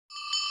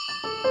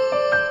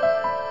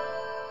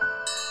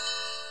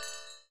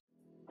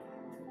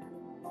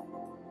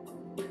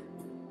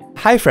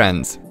Hi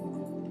friends!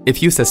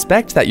 If you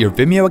suspect that your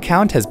Vimeo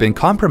account has been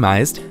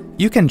compromised,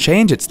 you can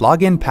change its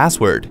login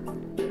password.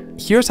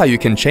 Here's how you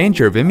can change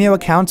your Vimeo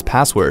account's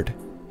password.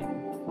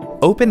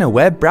 Open a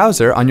web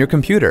browser on your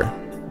computer.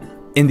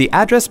 In the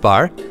address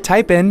bar,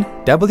 type in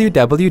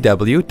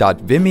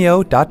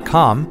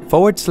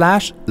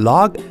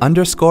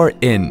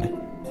www.vimeo.com/log_in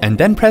and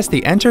then press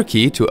the Enter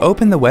key to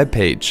open the web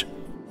page.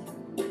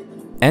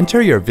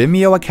 Enter your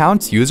Vimeo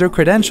account's user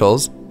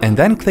credentials and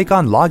then click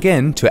on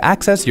Login to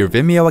access your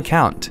Vimeo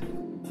account.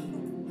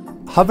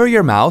 Hover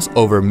your mouse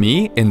over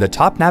Me in the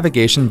top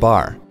navigation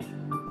bar.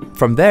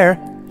 From there,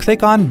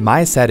 click on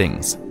My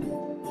Settings.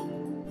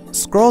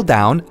 Scroll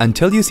down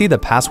until you see the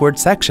Password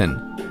section,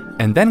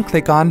 and then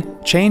click on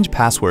Change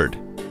Password.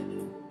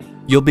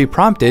 You'll be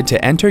prompted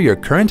to enter your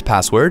current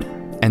password,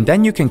 and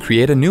then you can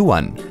create a new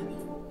one.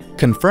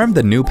 Confirm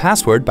the new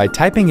password by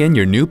typing in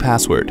your new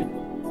password.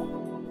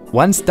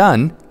 Once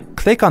done,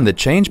 click on the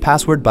Change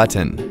Password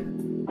button.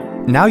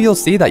 Now you'll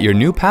see that your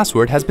new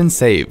password has been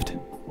saved.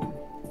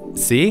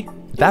 See?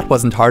 That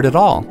wasn't hard at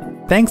all.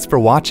 Thanks for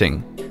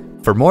watching.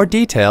 For more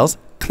details,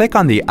 click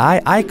on the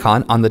eye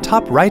icon on the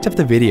top right of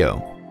the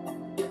video.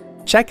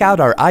 Check out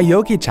our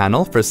iYogi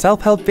channel for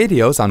self-help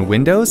videos on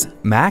Windows,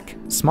 Mac,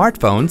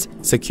 smartphones,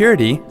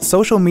 security,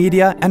 social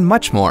media, and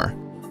much more.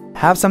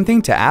 Have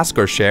something to ask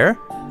or share?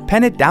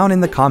 Pen it down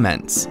in the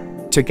comments.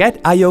 To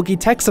get iYogi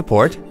tech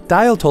support,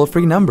 dial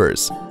toll-free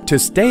numbers. To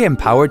stay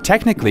empowered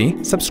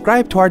technically,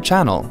 subscribe to our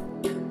channel.